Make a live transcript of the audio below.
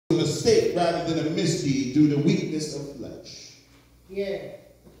mistake rather than a misdeed due to weakness of flesh. Yeah.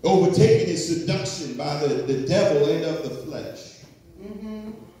 Overtaken is seduction by the devil and of the flesh.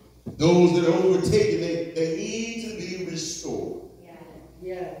 Mm-hmm. Those that are overtaken, they need to be restored. Yeah.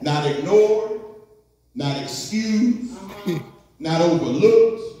 Yeah. Not ignored, not excused, not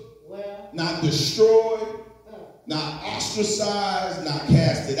overlooked, not destroyed, not ostracized, not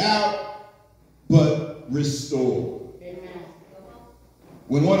casted out, but restored. Amen.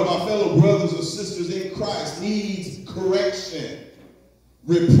 When one of our fellow brothers or sisters in Christ needs correction,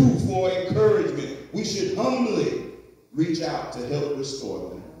 reproof, or encouragement, we should humbly reach out to help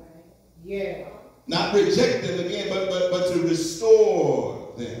restore them. Yeah. Not reject them again, but to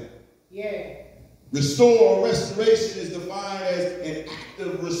restore them. Yeah. Restore or restoration is defined as an act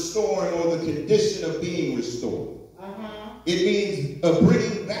of restoring or the condition of being restored. It means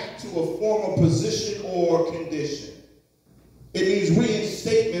bringing back to a former position or condition. It means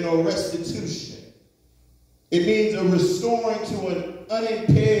reinstatement or restitution. It means a restoring to an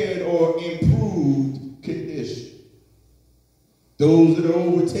unimpaired or improved condition. Those that are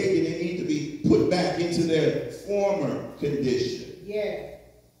overtaken, they need to be put back into their former condition. Yeah.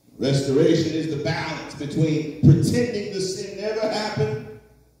 Restoration is the balance between pretending the sin never happened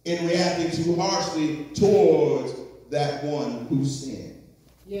and reacting too harshly towards that one who sinned.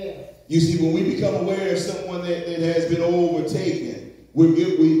 Yeah. You see, when we become aware of someone that has been overtaken,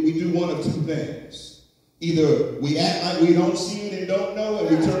 we do one of two things. Either we act like we don't see it and don't know,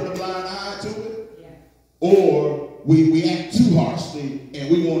 and we turn a blind eye to it, or we act too harshly and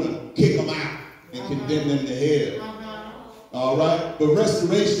we want to kick them out and condemn them to hell. All right? But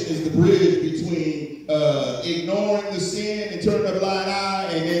restoration is the bridge between ignoring the sin and turning a blind eye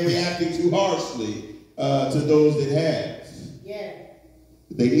and then reacting too harshly to those that have. Yeah.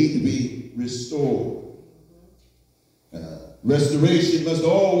 They need to be restored. Restoration must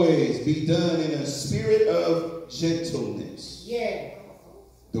always be done in a spirit of gentleness. Yeah.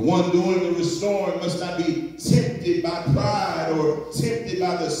 The one doing the restoring must not be tempted by pride or tempted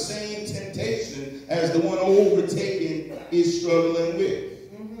by the same temptation as the one overtaken is struggling with.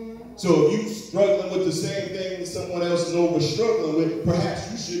 So if you're struggling with the same thing that someone else is over struggling with,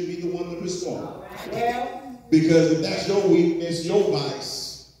 perhaps you should be the one to restore. Well, because if that's your weakness, your vice,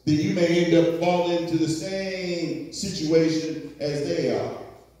 then you may end up falling into the same situation as they are.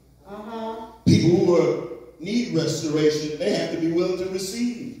 People who need restoration, they have to be willing to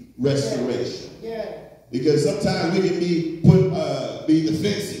receive restoration. Yeah. Because sometimes we can be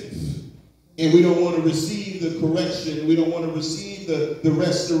defensive, and we don't want to receive the correction. We don't want to receive the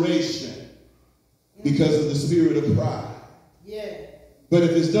restoration because of the spirit of pride. Yeah. But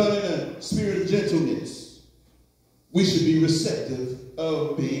if it's done in a spirit of gentleness, we should be receptive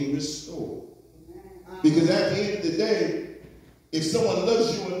of being restored. Because at the end of the day, if someone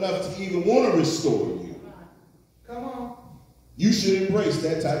loves you enough to even want to restore you, come on, you should embrace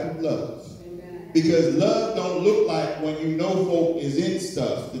that type of love. Because love don't look like when you know folk is in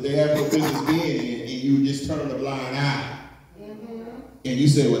stuff that they have no business being in, and you just turn a blind eye. And you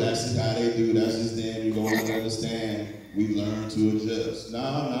say, well, that's just how they do, that's just them, you don't understand. We learn to adjust.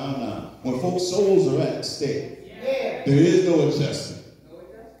 No. When folks' souls are at stake, there is no adjustment.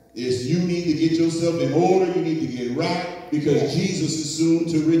 It's you need to get yourself in order, you need to get right, because Jesus is soon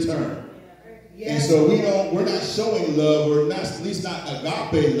to return. And so we're not showing love, or at least not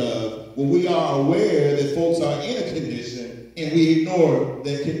agape love, when we are aware that folks are in a condition and we ignore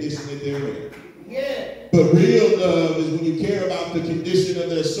that condition that they're in. But real love is when you care about the condition of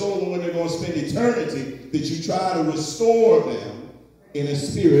their soul and when they're going to spend eternity, that you try to restore them in a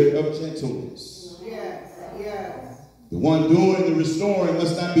spirit of gentleness. The one doing the restoring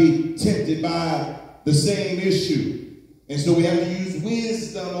must not be tempted by the same issue. And so we have to use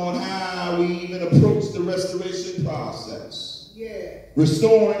wisdom on how we even approach the restoration process.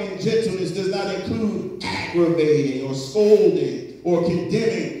 Restoring in gentleness does not include aggravating or scolding or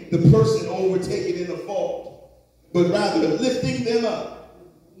condemning the person overtaken in the fault, but rather lifting them up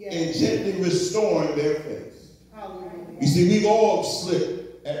and gently restoring their faith. You see, we've all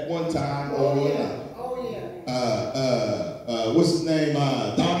slipped at one time or another. What's his name?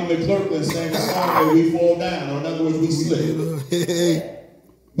 Donnie McClurkin sang a song where we fall down, or in other words, we slip.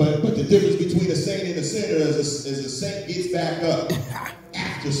 But the difference between a saint and a sinner is a saint gets back up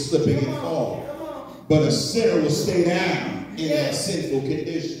after slipping and falling. But a sinner will stay down in that sinful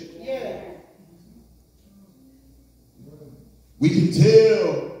condition. We can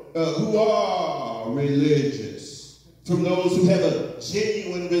tell who are religious from those who have a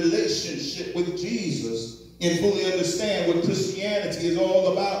genuine relationship with Jesus and fully understand what Christianity is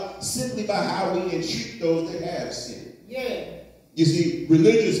all about simply by how we entreat those that have sinned. You see,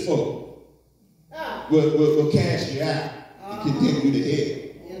 religious folk will cast you out and condemn you to hell.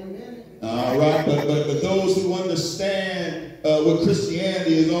 All right, but those who understand what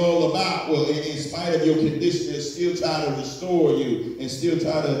Christianity is all about, well, in spite of your condition, they still try to restore you and still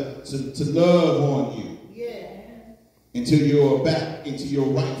try to love on you until you're back into your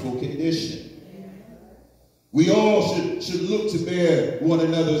rightful condition. We all should look to bear one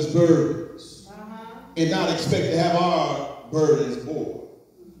another's burdens and not expect to have our burdens borne.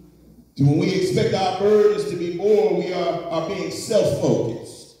 When we expect our burdens to be borne, we are being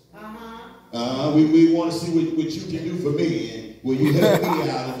self-focused. We want to see what you can do for me, and will you help me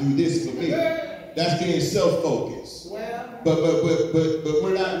out and do this for me? That's being self-focused. But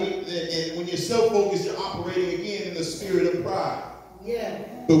we're not. And when you're self-focused, you're operating again in the spirit of pride.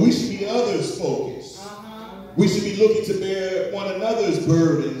 But we should be others focused. We should be looking to bear one another's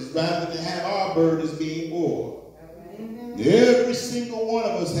burdens rather than have our burdens being borne. Every single one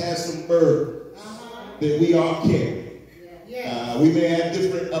of us has some burdens that we are carrying. We may have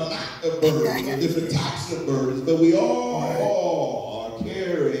different amount of burdens or different types of burdens, but we all are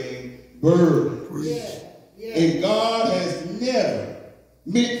carrying burdens. And God has never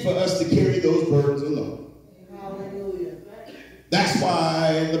meant for us to carry those burdens alone. Hallelujah. That's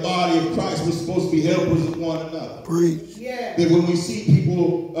why in the body of Christ we're supposed to be helpers of one another. Preach. That when we see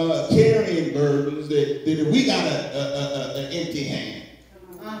people carrying burdens, that if we got an empty hand,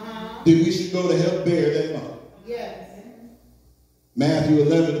 then we should go to help bear them up. Matthew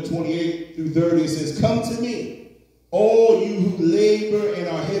 11:28 through 30 says, "Come to me, all you who labor and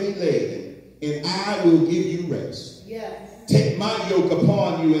are heavy laden, and I will give you rest. Take my yoke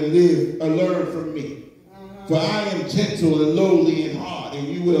upon you and learn from me. For I am gentle and lowly in heart, and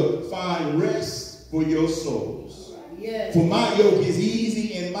you will find rest for your souls. For my yoke is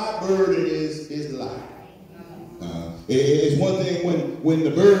easy and my burden is light." It's one thing when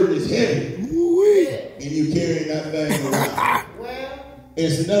the burden is heavy and you carry that thing around.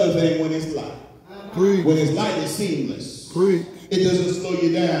 It's another thing when it's light. When it's light, it's seamless. It doesn't slow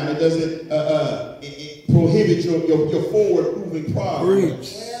you down. It doesn't it prohibit your forward moving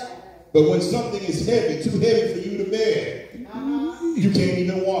progress. But when something is heavy, too heavy for you to bear, you can't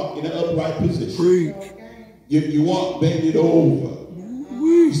even walk in an upright position. You walk bended over.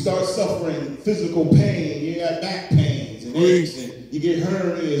 You start suffering physical pain. You got back pains and aches, and you get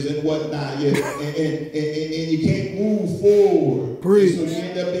hernias and whatnot. And you can't move forward. So you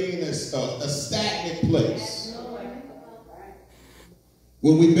end up being in a stagnant place.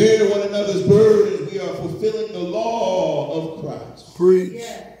 When we bear one another's burdens, we are fulfilling the law of Christ.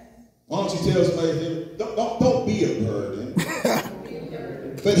 Why don't you tell somebody, don't be a burden,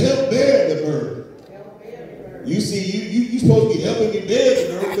 but help bear the burden. You see, you're supposed to be helping me bear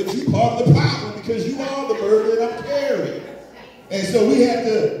the burden, but you're part of the problem because you are the burden that I'm carrying. And so we have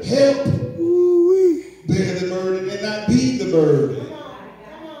to help bear the burden and not be the burden.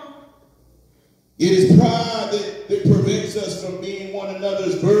 It is pride that prevents us from being one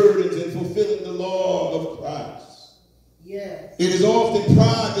another's burdens and fulfilling the law of Christ. It is often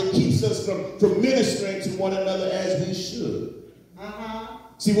pride that keeps us from ministering to one another as we should.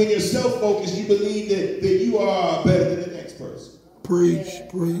 See, when you're self-focused, you believe that you are better than the next person.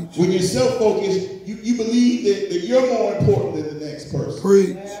 When you're self-focused, you believe that you're more important than the next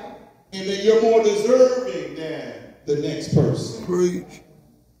person. And that you're more deserving than the next person.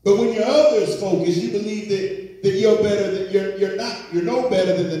 But when you're others focused, you believe that you're better than you're no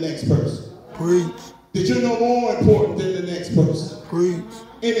better than the next person. That you're no more important than the next person.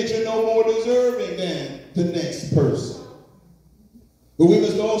 And that you're no more deserving than the next person. But we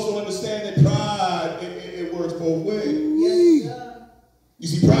must also understand that pride, it works both ways. You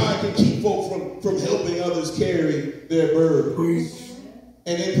see, pride can keep folk from helping others carry their burdens.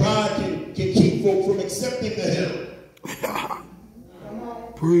 And then pride can keep folk from accepting the help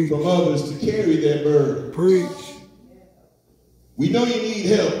from others to carry their burden. We know you need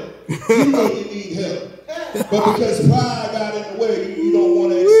help. You know you need help. But because pride got in the way, you don't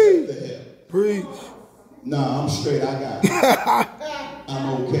want to accept the help. Nah, I'm straight. I got it. I'm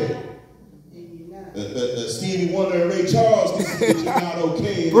okay. Stevie Wonder and Ray Charles can see that you're not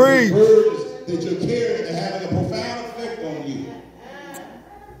okay. And the burdens that you're carrying are having a profound effect on you.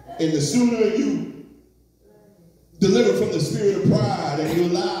 And the sooner you deliver from the spirit of pride and you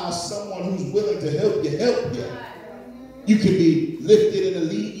allow someone who's willing to help you, you can be lifted and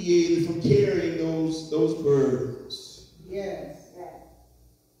alleviated from carrying those burdens.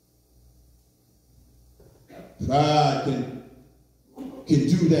 Pride can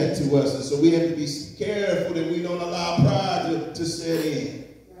do that to us. And so we have to be careful that we don't allow pride to set in.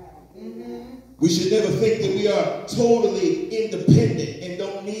 We should never think that we are totally independent and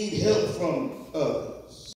don't need help from others.